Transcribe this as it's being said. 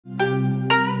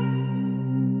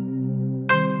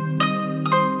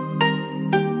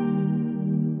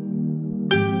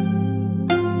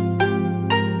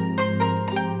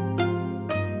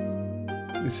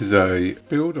This is a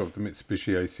build of the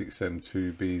Mitsubishi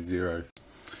A6M2b Zero.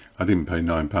 I didn't pay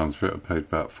 £9 for it, I paid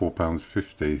about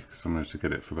 £4.50 because I managed to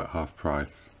get it for about half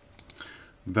price.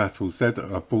 That all said,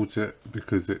 I bought it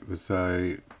because it was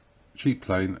a cheap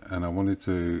plane and I wanted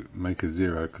to make a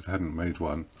Zero because I hadn't made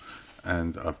one,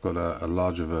 and I've got a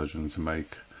larger version to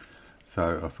make,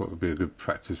 so I thought it would be a good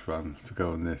practice run to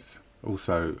go on this.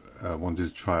 Also, I wanted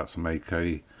to try out some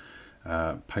AK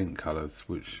paint colours,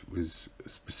 which was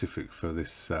specific for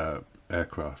this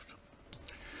aircraft.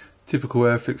 Typical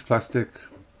Airfix plastic,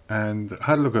 and I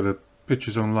had a look at the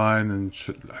pictures online and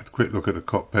had a quick look at the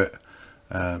cockpit.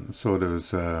 Saw there was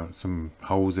some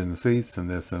holes in the seats and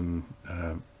there's some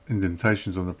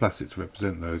indentations on the plastic to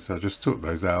represent those, so I just took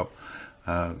those out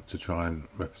to try and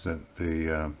represent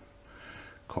the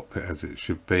cockpit as it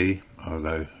should be,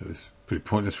 although it was pretty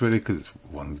pointless really because it's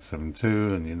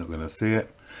 172 and you're not going to see it.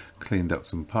 Cleaned up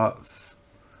some parts.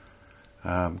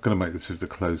 I'm going to make this with the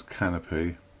closed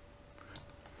canopy.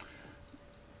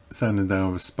 Sanding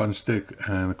down with a sponge stick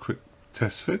and a quick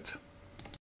test fit.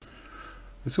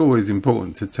 It's always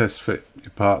important to test fit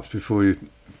your parts before you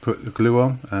put the glue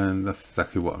on, and that's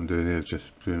exactly what I'm doing here, is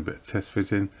just doing a bit of test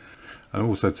fitting and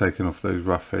also taking off those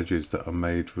rough edges that are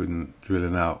made when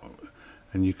drilling out,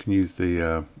 and you can use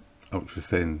the ultra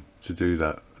thin to do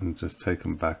that and just take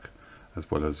them back, as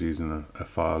well as using a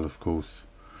file, of course.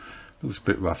 Looks a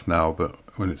bit rough now, but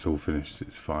when it's all finished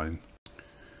it's fine.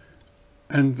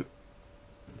 And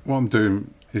what I'm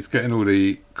doing is getting all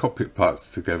the cockpit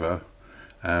parts together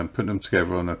and putting them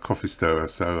together on a coffee stirrer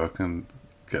so I can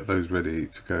get those ready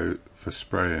to go for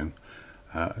spraying,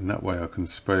 and that way I can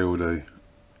spray all the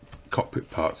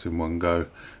cockpit parts in one go.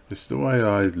 It's the way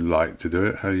I like to do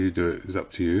it. How you do it is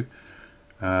up to you,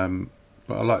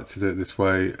 but I like to do it this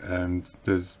way, and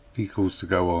there's decals to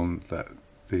go on that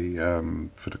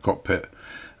for the cockpit,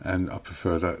 and I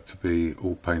prefer that to be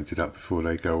all painted up before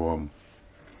they go on.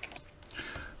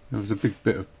 There was a big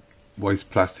bit of waste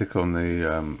plastic on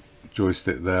the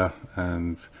joystick there,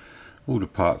 and all the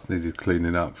parts needed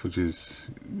cleaning up, which is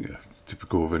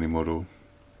typical of any model.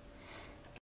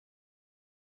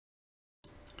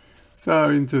 So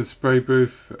into the spray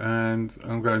booth, and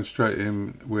I'm going straight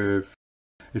in with,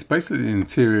 it's basically an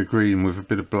interior green with a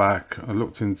bit of black. I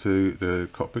looked into the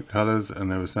cockpit colours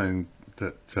and they were saying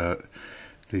that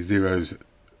the Zeros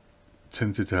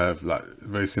tended to have like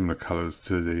very similar colours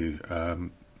to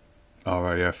the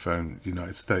RAF and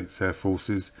United States Air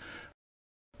Forces,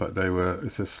 but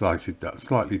it's a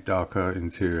slightly darker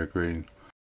interior green.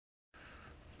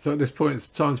 So at this point it's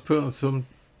time to put on some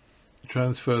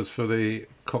transfers for the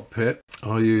cockpit.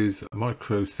 I use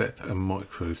micro set and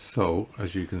micro sole,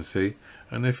 as you can see,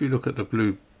 and if you look at the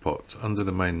blue pot under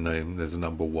the main name there's a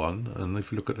number 1, and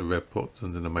if you look at the red pot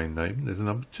under the main name there's a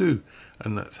number 2,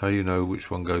 and that's how you know which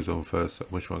one goes on first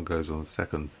and which one goes on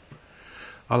second.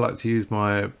 I like to use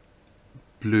my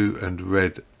blue and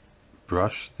red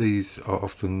brush. These are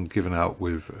often given out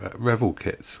with Revel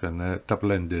kits, and they're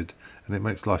double-ended, and it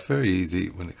makes life very easy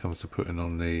when it comes to putting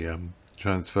on the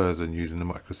transfers and using the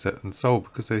micro set and sole,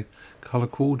 because they color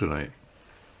coordinate.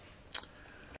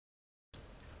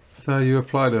 So you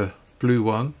apply the blue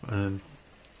one and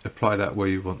apply that where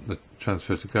you want the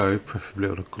transfer to go, preferably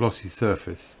on a glossy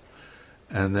surface,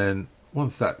 and then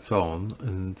once that's on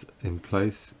and in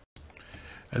place,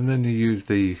 and then you use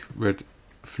the red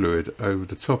fluid over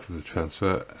the top of the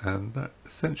transfer, and that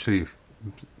essentially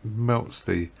melts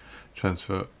the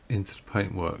transfer into the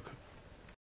paintwork.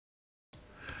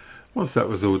 Once that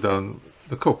was all done,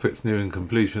 the cockpit's nearing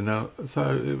completion now,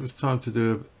 so it was time to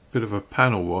do a bit of a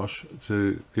panel wash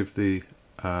to give the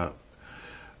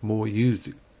more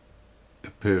used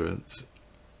appearance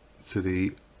to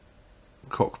the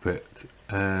cockpit,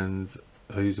 and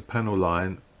I used a panel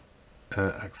line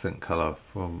accent colour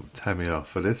from Tamiya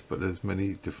for this, but there's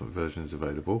many different versions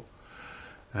available,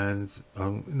 and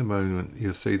in a moment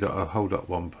you'll see that I hold up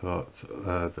one part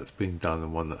that's been done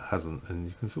and one that hasn't, and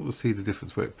you can sort of see the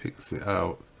difference where it picks it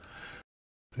out.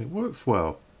 It works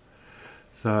well,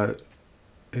 so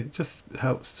it just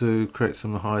helps to create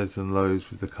some highs and lows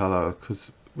with the colour,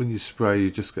 because when you spray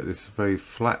you just get this very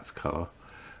flat colour,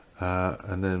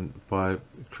 and then by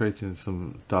creating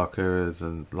some dark areas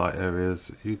and light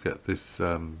areas you get this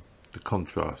the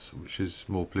contrast, which is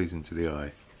more pleasing to the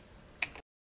eye.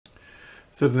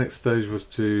 So the next stage was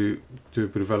to do a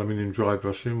bit of aluminium dry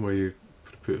brushing, where you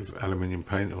put a bit of aluminium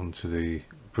paint onto the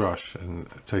brush and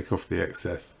take off the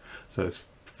excess so it's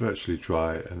virtually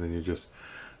dry, and then you just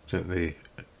gently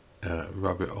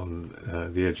rub it on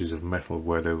the edges of metal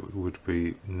where there would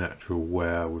be natural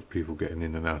wear with people getting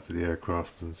in and out of the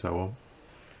aircraft and so on.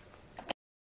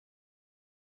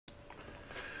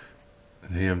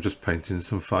 And here I'm just painting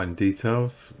some fine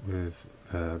details with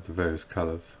the various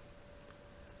colours.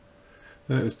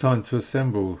 Then it was time to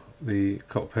assemble the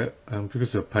cockpit, and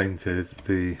because I've painted,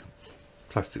 the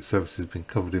plastic surface has been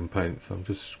covered in paint, so I'm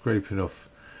just scraping off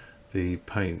the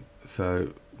paint,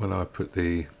 so when I put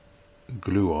the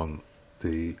glue on,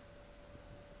 the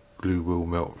glue will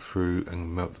melt through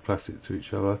and melt the plastic to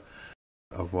each other.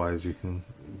 Otherwise you can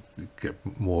get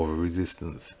more of a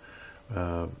resistance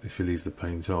if you leave the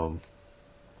paint on.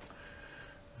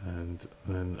 And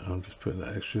then I'm just putting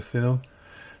that extra thin on.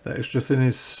 That extra thin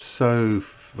is so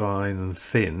fine and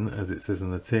thin, as it says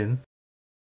on the tin.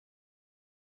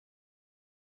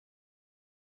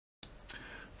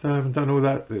 So having done all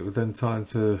that, it was then time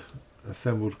to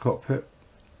assemble the cockpit.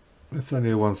 It's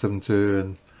only a 172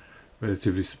 and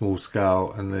relatively small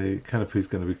scale, and the canopy is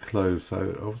going to be closed,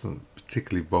 so I wasn't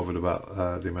particularly bothered about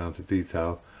the amount of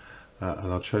detail,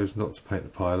 and I chose not to paint the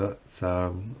pilot.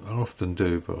 I often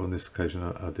do, but on this occasion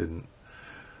I didn't.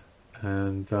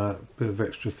 And a bit of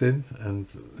extra thin, and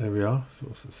there we are,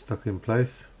 sort of stuck in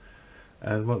place.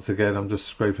 And once again I'm just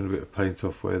scraping a bit of paint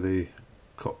off where the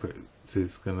cockpit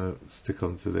is going to stick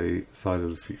onto the side of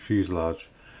the fuselage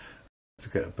to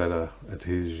get a better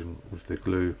adhesion with the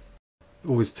glue.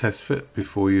 Always test fit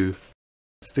before you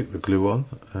stick the glue on,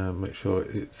 and make sure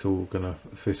it's all going to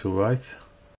fit all right.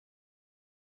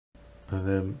 And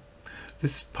then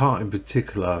this part in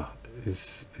particular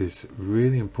is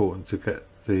really important to get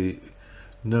the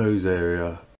nose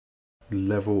area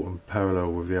level and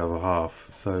parallel with the other half,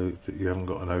 so that you haven't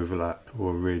got an overlap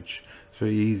or a ridge. It's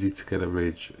very easy to get a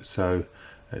ridge, so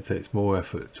it takes more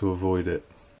effort to avoid it.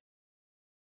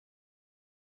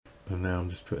 And now I'm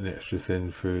just putting it extra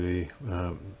thin through the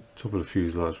top of the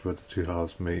fuselage where the two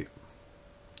halves meet.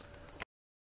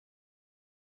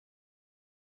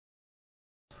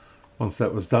 Once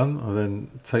that was done, I then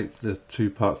taped the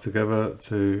two parts together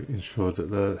to ensure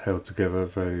that they're held together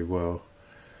very well.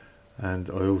 And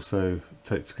I also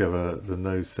taped together the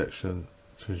nose section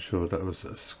to ensure that it was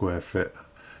a square fit,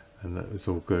 and that was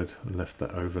all good, and left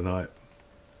that overnight.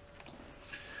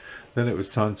 Then it was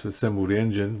time to assemble the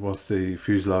engine whilst the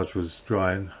fuselage was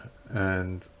drying,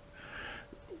 and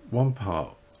one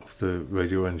part of the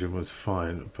radial engine was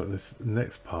fine, but this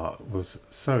next part was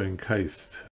so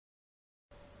encased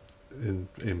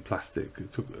in plastic.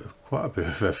 It took quite a bit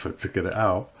of effort to get it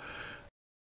out,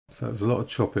 so it was a lot of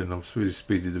chopping. I've really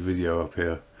speeded the video up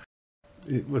here.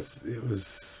 It was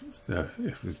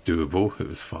doable. It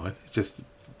was fine. It just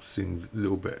seemed a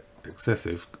little bit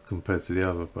excessive compared to the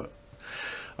other, but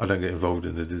I don't get involved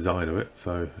in the design of it,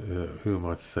 so who am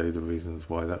I to say the reasons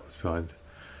why that was behind.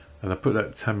 And I put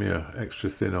that Tamiya extra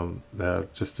thin on there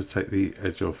just to take the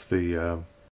edge off the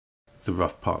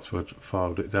rough parts where I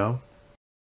filed it down.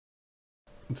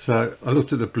 So I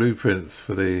looked at the blueprints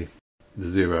for the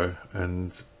Zero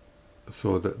and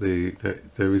saw that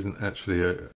there isn't actually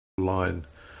a line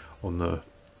on the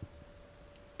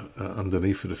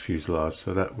underneath of the fuselage,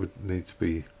 so that would need to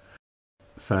be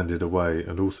sanded away,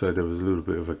 and also there was a little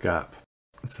bit of a gap.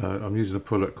 So I'm using a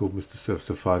product called Mr.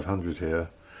 Surfacer 500 here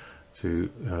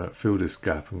to fill this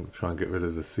gap and try and get rid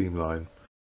of the seam line.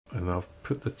 And I've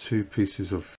put the two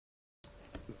pieces of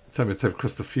Tamiya tape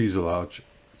across the fuselage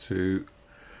to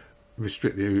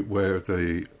restrict where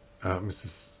the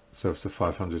Mr. Surfacer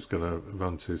 500 is going to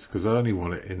run to, because I only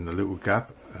want it in the little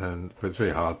gap, but it's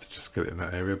very hard to just get it in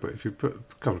that area. But if you put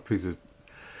a couple of pieces of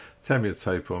Tamiya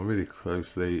tape on really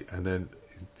closely, and then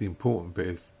the important bit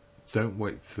is don't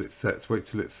wait till it sets, wait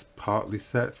till it's partly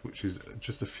set, which is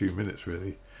just a few minutes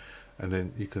really, and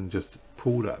then you can just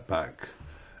pull that back,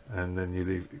 and then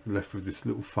you're left with this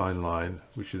little fine line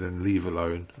which you then leave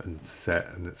alone and set,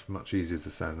 and it's much easier to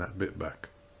sand that bit back.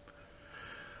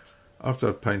 After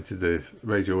I painted the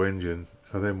radial engine,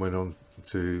 I then went on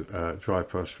to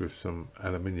Drybrush with some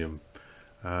aluminium.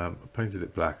 Painted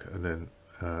it black and then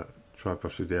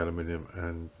Drybrush with the aluminium,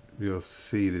 and you'll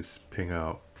see this ping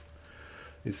out.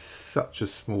 It's such a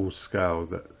small scale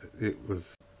that it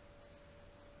was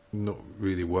not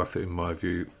really worth it in my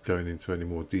view going into any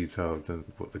more detail than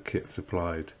what the kit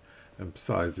supplied, and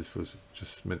besides this was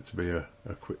just meant to be a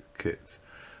quick kit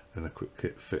and a quick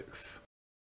kit fix.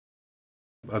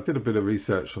 I did a bit of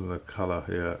research on the colour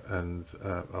here, and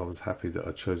I was happy that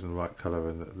I'd chosen the right colour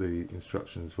and that the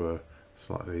instructions were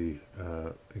slightly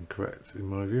incorrect in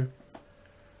my view.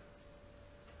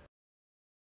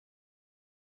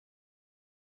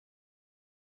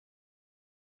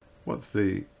 Once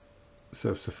the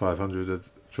Surfacer 500 had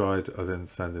dried, I then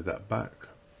sanded that back,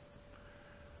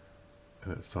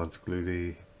 and it's time to glue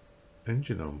the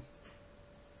engine on.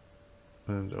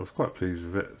 And I was quite pleased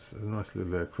with it. It's a nice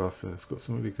little aircraft, and it's got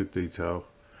some really good detail.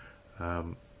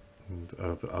 and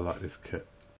I like this kit.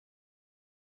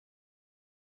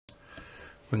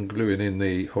 When gluing in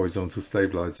the horizontal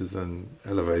stabilizers and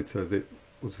elevator, it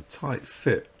was a tight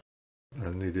fit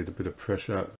and needed a bit of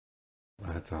pressure.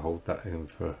 I had to hold that in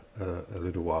for a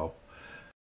little while,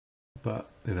 but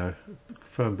you know,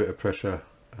 firm bit of pressure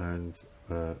and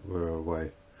we're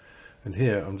away. And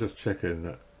here I'm just checking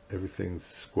that everything's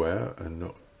square and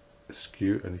not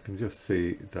askew, and you can just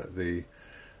see that the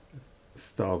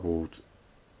starboard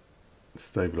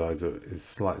stabilizer is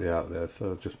slightly out there,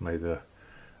 so I've just made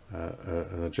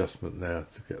an adjustment there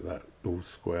to get that all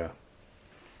square.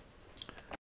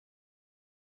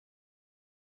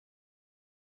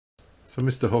 So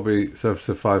Mr. Hobby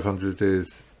Surfacer 500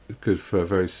 is good for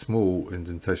very small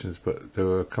indentations, but there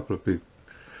were a couple of big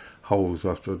holes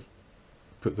after I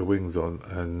put the wings on,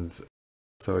 and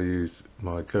so I used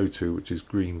my go-to, which is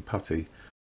green putty.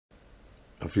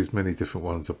 I've used many different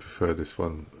ones. I prefer this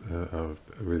one. I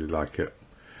really like it.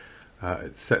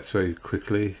 It sets very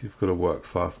quickly. You've got to work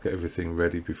fast, get everything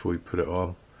ready before you put it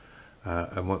on.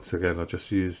 And once again, I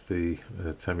just used the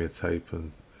Tamiya tape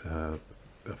and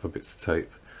other bits of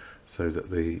tape so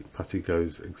that the putty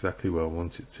goes exactly where I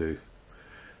want it to.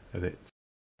 And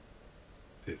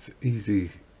it's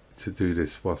easy to do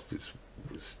this whilst it's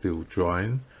still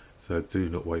drying. So do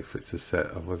not wait for it to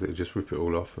set, otherwise it would just rip it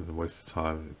all off and a waste of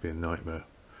time. It'd be a nightmare.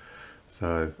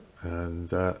 So,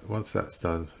 and once that's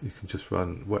done, you can just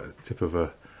run tip of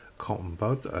a cotton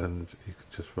bud, and you can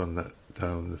just run that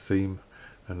down the seam,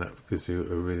 and that gives you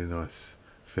a really nice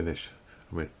finish.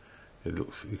 I mean, it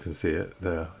looks, you can see it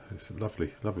there. It's a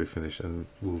lovely, lovely finish, and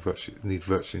will need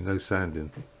virtually no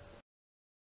sanding.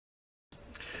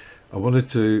 I wanted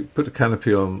to put the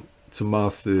canopy on to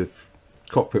mask the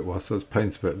cockpit whilst I was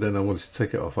painting it. Then I wanted to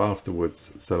take it off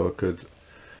afterwards so I could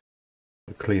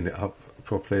clean it up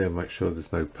properly and make sure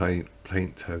there's no paint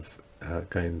has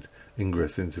gained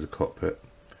ingress into the cockpit.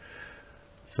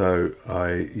 So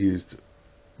I used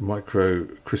micro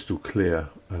crystal clear,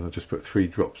 and I just put 3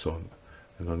 drops on,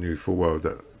 and I knew full well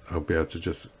that I'll be able to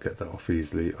just get that off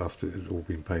easily after it's all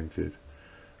been painted.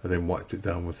 I then wiped it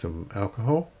down with some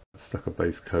alcohol, stuck a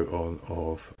base coat on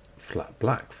of flat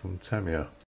black from Tamiya.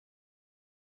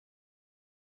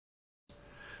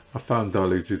 I found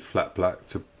diluted flat black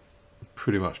to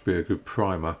pretty much be a good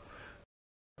primer,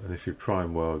 and if you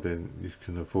prime well, then you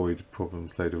can avoid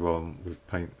problems later on with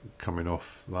paint coming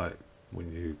off, like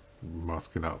when you're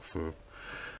masking up for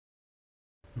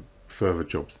further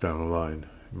jobs down the line.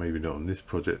 Maybe not on this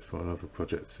project, but on other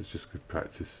projects it's just good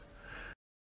practice.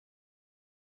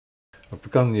 I've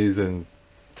begun using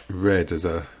red as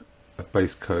a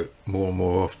base coat more and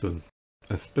more often,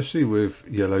 especially with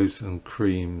yellows and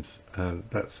creams, and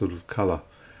that sort of colour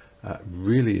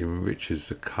really enriches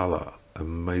the colour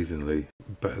amazingly,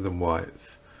 better than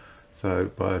whites.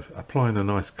 So by applying a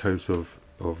nice coat of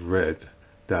red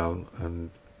down,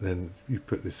 and then you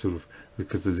put this sort of,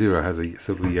 because the Zero has a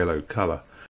sort of yellow colour,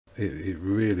 it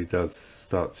really does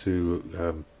start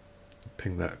to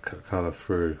ping that colour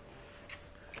through.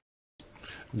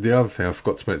 The other thing I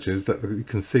forgot to mention is that you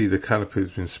can see the canopy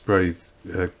has been sprayed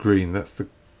green. That's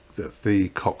the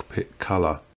cockpit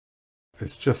colour.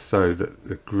 It's just so that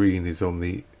the green is on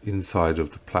the inside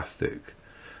of the plastic.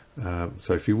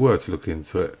 So if you were to look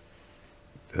into it,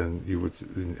 then you would,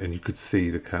 and you could see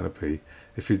the canopy.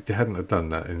 If you hadn't have done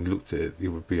that and looked at it, it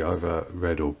would be either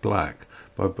red or black.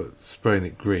 But spraying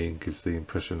it green gives the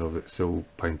impression of it's all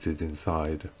painted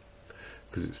inside,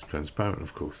 because it's transparent,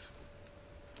 of course.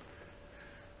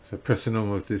 So pressing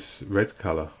on with this red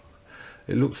colour,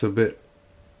 it looks a bit,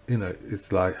 you know,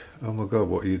 it's like, oh my god,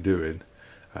 what are you doing?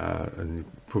 And you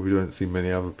probably don't see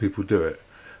many other people do it,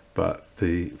 but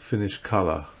the finished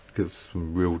colour gives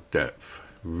some real depth,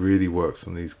 really works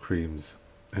on these creams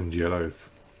and yellows.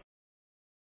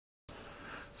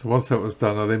 So once that was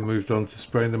done, I then moved on to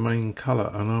spraying the main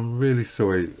colour, and I'm really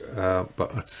sorry,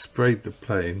 but I sprayed the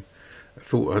plane. I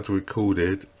thought I'd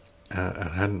recorded and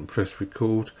hadn't pressed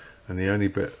record, and the only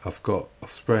bit I've got of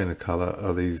spraying the colour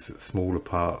are these smaller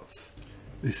parts.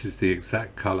 This is the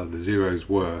exact colour the Zeros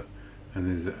were, and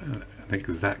there's an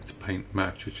exact paint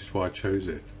match, which is why I chose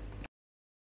it.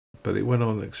 But it went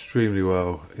on extremely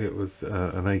well. It was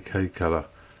an AK colour,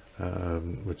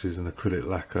 which is an acrylic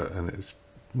lacquer, and it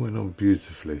went on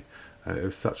beautifully. It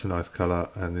was such a nice colour,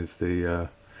 and is the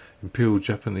Imperial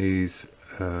Japanese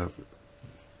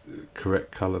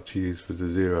correct colour to use for the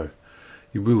Zero.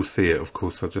 You will see it, of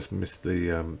course. I just missed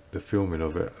the filming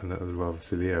of it, and that was a rather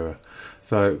silly error.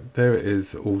 So there it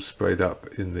is, all sprayed up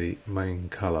in the main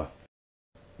colour,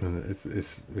 and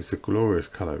it's a glorious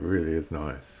colour. It really is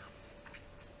nice.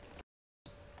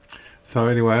 So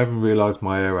anyway, I haven't realised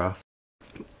my error.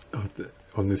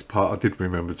 on this part I did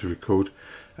remember to record,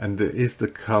 and there is the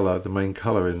colour, the main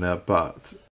colour in there,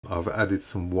 but I've added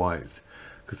some white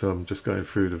because I'm just going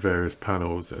through the various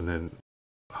panels and then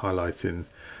highlighting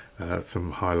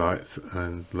some highlights,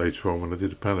 and later on when I do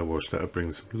the panel wash, that'll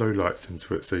bring some low lights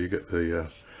into it, so you get the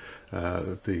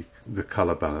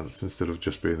colour balance instead of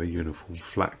just being a uniform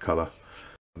flat colour.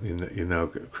 You now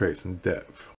create some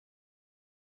depth.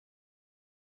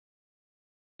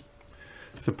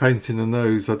 So painting the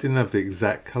nose, I didn't have the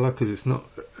exact colour because it's not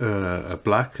a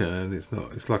black, and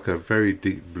it's like a very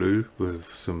deep blue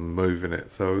with some mauve in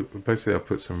it. So basically I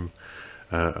put some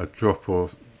a drop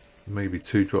or maybe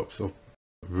 2 drops of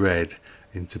red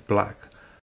into black,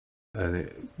 and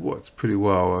it worked pretty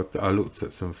well. I looked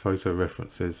at some photo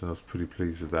references and I was pretty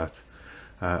pleased with that.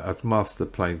 I've masked the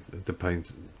paint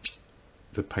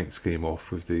scheme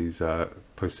off with these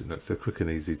post-it notes. They're quick and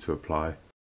easy to apply.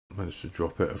 Managed to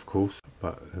drop it, of course,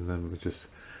 and then we just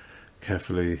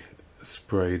carefully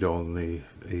sprayed on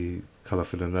the colour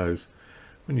for the nose.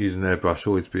 When using airbrush,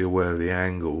 always be aware of the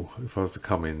angle. If I was to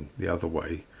come in the other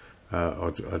way,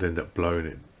 I'd end up blowing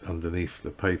it underneath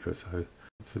the paper, so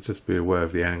just be aware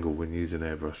of the angle when using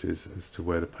airbrushes as to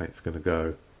where the paint's going to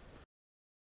go.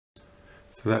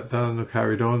 So that done, I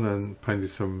carried on and painted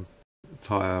some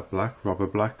tyre black, rubber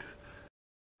black,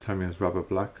 Tamiya's rubber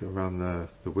black around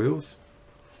the wheels.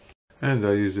 And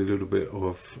I used a little bit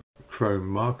of chrome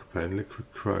marker pen,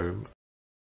 liquid chrome,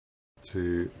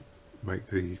 to make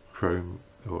the chrome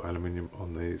or aluminium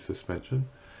on the suspension,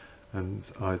 and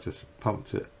I just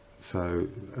pumped it so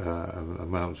an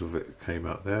amount of it came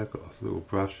out there. Got a little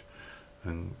brush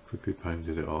and quickly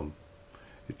painted it on.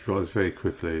 It dries very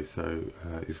quickly, so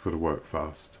you've got to work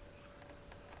fast.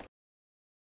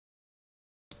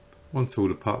 Once all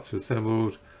the parts are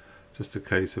assembled, just a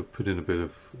case of putting a bit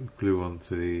of glue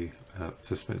onto the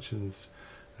suspensions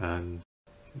and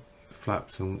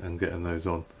flaps and getting those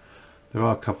on. There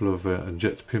are a couple of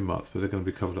injector pin marks, but they're going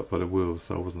to be covered up by the wheels,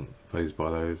 so I wasn't fazed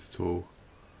by those at all.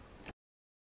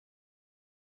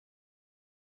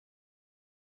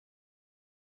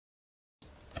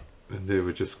 And there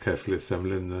we're just carefully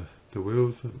assembling the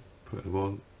wheels and putting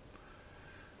them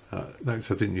on.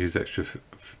 Notice I didn't use extra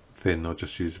thin, I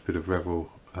just used a bit of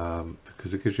Revel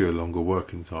because it gives you a longer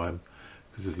working time,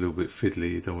 because it's a little bit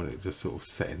fiddly. You don't want it just sort of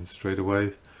setting straight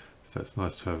away, so it's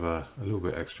nice to have a little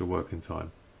bit extra working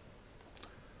time.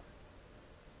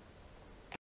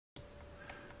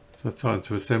 So time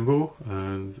to assemble,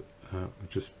 and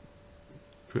just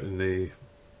putting the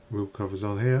wheel covers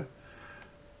on here,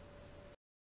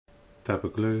 dab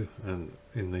of glue, and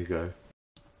in they go.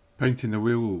 Painting the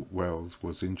wheel wells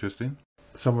was interesting.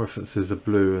 Some references are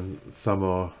blue and some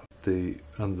are the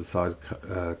underside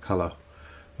colour.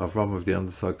 I've run with the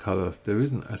underside colour. There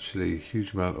isn't actually a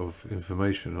huge amount of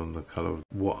information on the colour.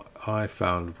 What I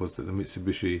found was that the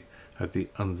Mitsubishi had the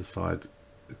underside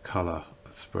colour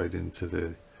sprayed into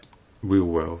the wheel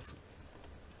wells.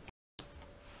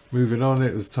 Moving on,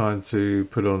 it was time to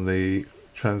put on the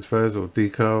transfers or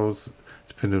decals,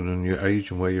 depending on your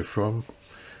age and where you're from.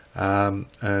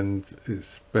 And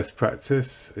it's best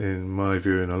practice, in my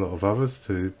view and a lot of others,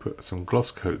 to put some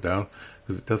gloss coat down,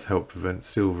 because it does help prevent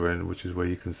silvering, which is where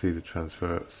you can see the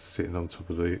transfer sitting on top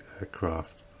of the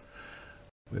aircraft.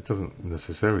 It doesn't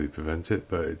necessarily prevent it,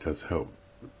 but it does help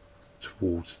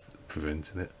towards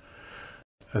preventing it.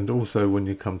 And also when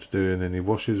you come to doing any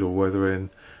washes or weathering,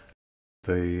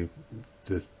 the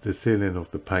sealing of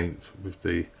the paint with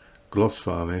the gloss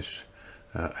varnish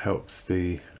helps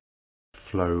the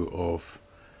flow of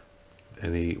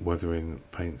any weathering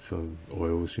paints and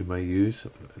oils you may use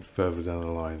further down the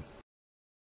line.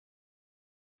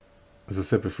 As I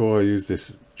said before, I use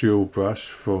this dual brush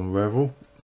from Revel.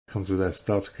 It comes with their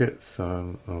starter kits.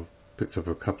 I've picked up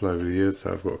a couple over the years,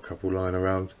 so I've got a couple lying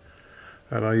around.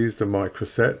 And I used a micro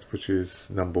set, which is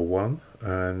number 1,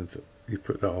 and you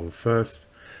put that on first,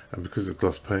 and because of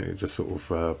gloss paint it just sort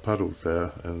of puddles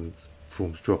there and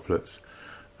forms droplets.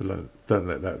 But don't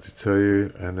let that deter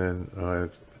you. And then I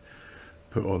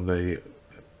put on the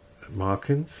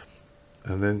markings,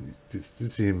 and then this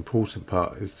is the important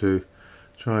part, is to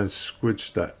try and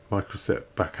squidge that microset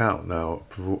back out now,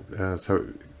 so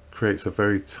it creates a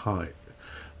very tight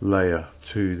layer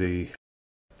to the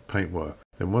paintwork.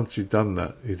 Then once you've done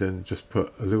that, you then just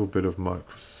put a little bit of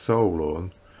microsol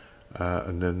on,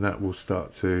 and then that will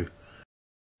start to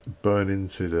burn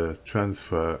into the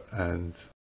transfer, and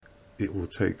it will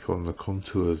take on the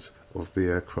contours of the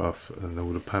aircraft and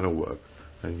all the panel work.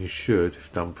 And you should,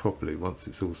 if done properly, once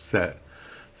it's all set,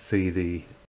 see the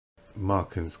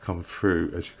markings come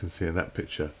through, as you can see in that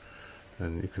picture.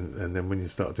 And then when you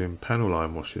start doing panel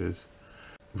line washes,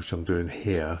 which I'm doing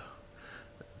here,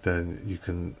 then you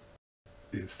can,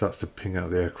 it starts to ping out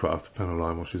the aircraft panel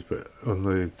line washers, but on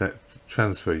the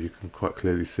transfer you can quite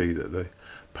clearly see that the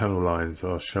panel lines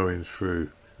are showing through,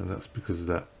 and that's because of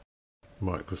that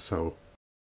microsole.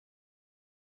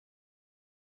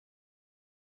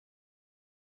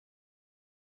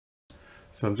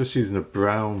 So I'm just using a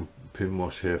brown pin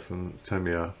wash here from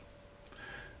Tamiya,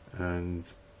 and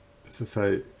as I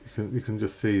say, you can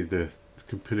just see the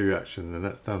capillary action, and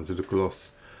that's down to the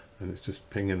gloss, and it's just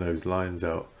pinging those lines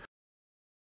out.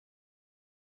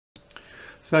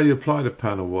 So you apply the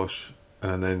panel wash,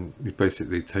 and then you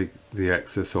basically take the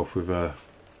excess off with a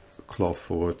cloth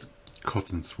or a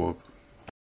cotton swab,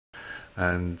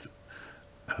 and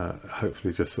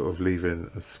hopefully just sort of leaving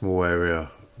a small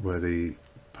area where the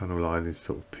panel line is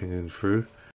sort of pinging through.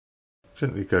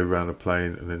 Gently go around the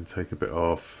plane and then take a bit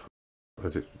off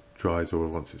as it dries, or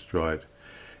once it's dried.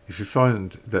 If you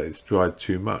find that it's dried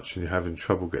too much and you're having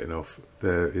trouble getting off,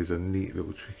 there is a neat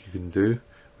little trick you can do,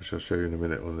 which I'll show you in a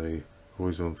minute on the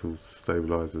horizontal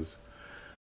stabilizers,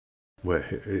 where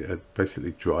it had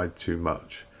basically dried too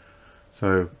much.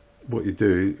 So what you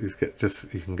do is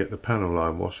you can get the panel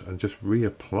line wash and just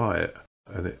reapply it,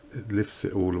 and it lifts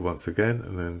it all once again,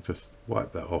 and then just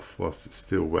wipe that off whilst it's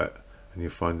still wet, and you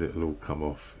find it'll all come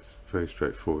off. It's very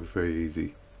straightforward, very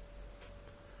easy.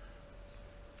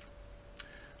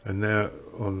 And now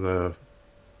on the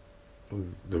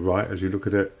right, as you look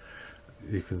at it,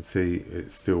 you can see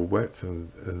it's still wet,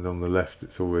 and on the left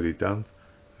it's already done,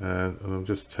 and I'm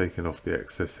just taking off the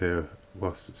excess here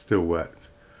whilst it's still wet.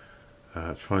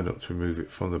 Try not to remove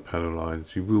it from the panel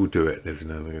lines. You will do it every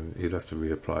now and again, you'll have to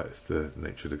reapply it, it's the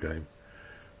nature of the game,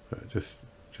 but just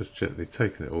gently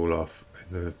taking it all off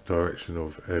in the direction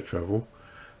of air travel,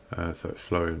 so it's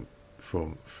flowing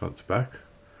from front to back,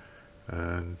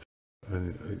 and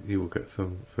you will get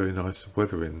some very nice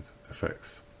weathering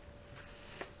effects.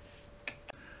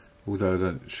 Although I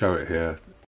don't show it here,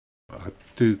 I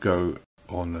do go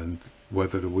on and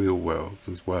weather the wheel wells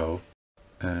as well,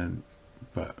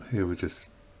 but here we're just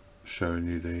showing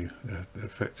you the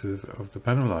effect of the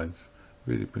panel lines.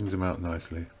 Really brings them out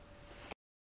nicely.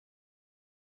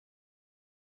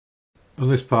 On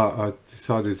this part I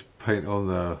decided to paint on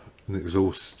an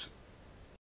exhaust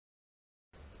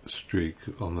streak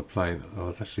on the plane. I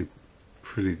was actually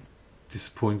pretty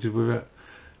disappointed with it.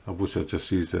 I wish I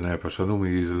just used an airbrush. I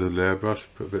normally use a little airbrush,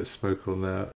 put a bit of smoke on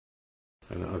there,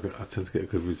 and I tend to get a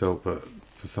good result, but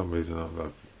for some reason I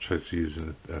chose to use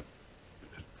an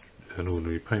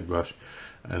ordinary paintbrush,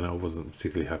 and I wasn't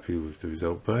particularly happy with the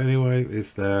result. But anyway,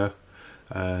 it's there,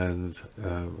 and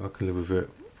I can live with it.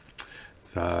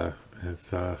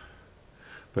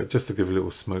 But just to give a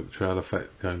little smoke trail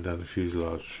effect going down the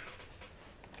fuselage.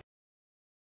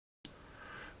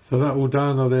 So that all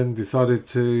done, I then decided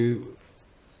to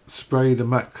spray the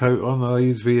matte coat on. I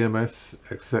use VMS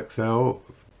XXL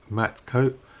matte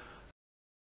coat.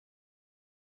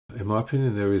 In my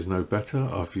opinion, there is no better.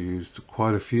 I've used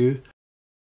quite a few.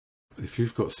 If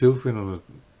you've got silvering on a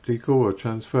decal or a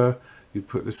transfer, you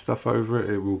put this stuff over it,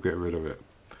 it will get rid of it.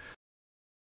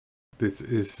 This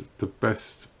is the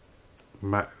best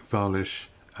matte varnish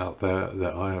out there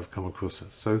that I have come across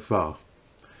so far.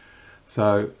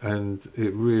 So, and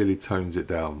it really tones it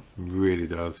down, really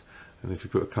does. And if you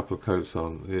put a couple of coats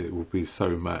on, it will be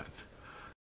so matte.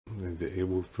 It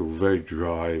will feel very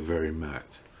dry, very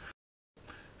matte.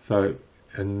 So,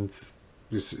 and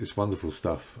it's wonderful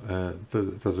stuff.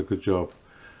 Does a good job.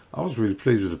 I was really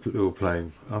pleased with the little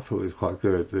plane. I thought it was quite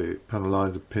good. The panel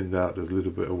lines are pinned out. There's a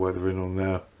little bit of weathering on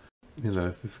there. You know,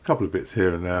 there's a couple of bits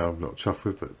here and there I'm not chuffed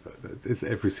with, but it's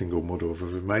every single model I've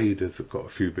ever made has got a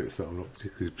few bits that I'm not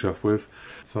particularly chuffed with.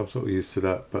 So I'm sort of used to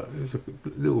that. But it was a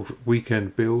little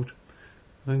weekend build.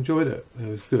 I enjoyed it. It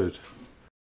was good.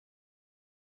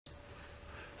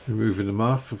 Removing the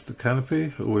mask of the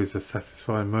canopy, always a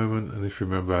satisfying moment. And if you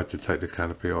remember, I had to take the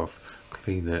canopy off,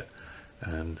 clean it,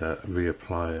 and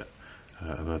reapply it.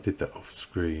 And I did that off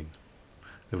screen.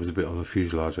 There was a bit on the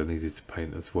fuselage I needed to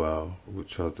paint as well,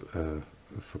 which I'd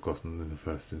forgotten in the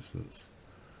first instance.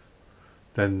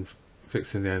 Then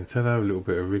fixing the antenna, a little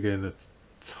bit of rigging, the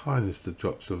tiniest of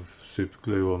drops of super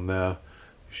glue on there.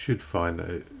 You should find that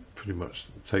it pretty much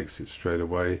takes it straight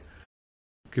away.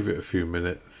 Give it a few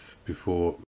minutes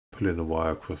before pulling the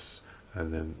wire across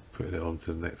and then putting it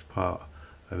onto the next part.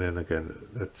 And then again,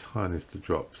 the tiniest of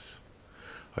drops.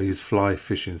 I use fly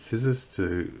fishing scissors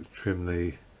to trim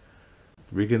the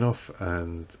rigging off,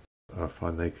 and I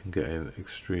find they can get in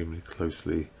extremely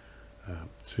closely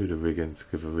to the rigging to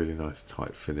give a really nice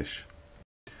tight finish.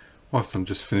 Whilst I'm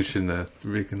just finishing the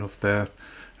rigging off there,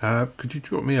 could you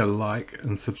drop me a like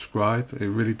and subscribe? It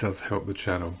really does help the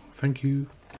channel. Thank you.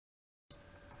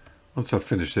 Once I've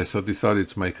finished this, I decided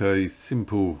to make a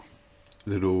simple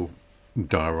little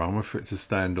diorama for it to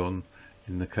stand on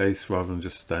in the case rather than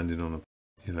just standing on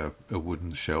a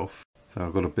wooden shelf. So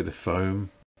I've got a bit of foam,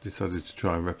 decided to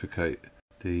try and replicate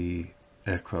the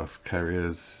aircraft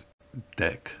carrier's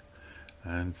deck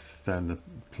and stand the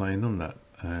plane on that,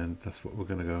 and that's what we're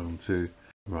going to go on to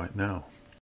right now.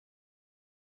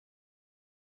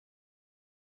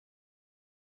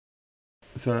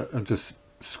 So I'm just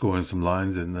scoring some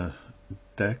lines in the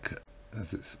deck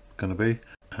as it's going to be,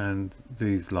 and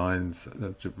these lines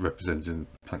are representing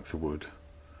planks of wood.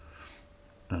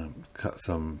 Cut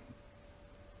some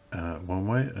one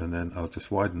way, and then I'll just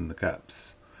widen the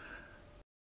gaps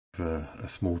with a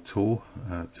small tool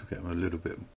to get them a little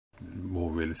bit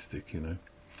more realistic, and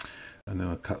then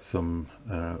I'll cut some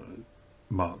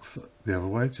marks the other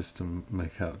way just to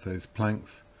make out those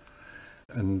planks.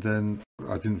 And then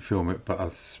I didn't film it, but I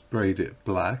sprayed it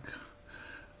black,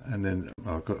 and then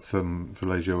I've got some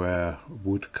Fuselage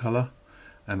wood colour,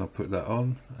 and I'll put that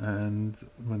on, and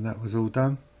when that was all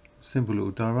done, simple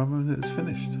little diorama, and it's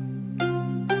finished.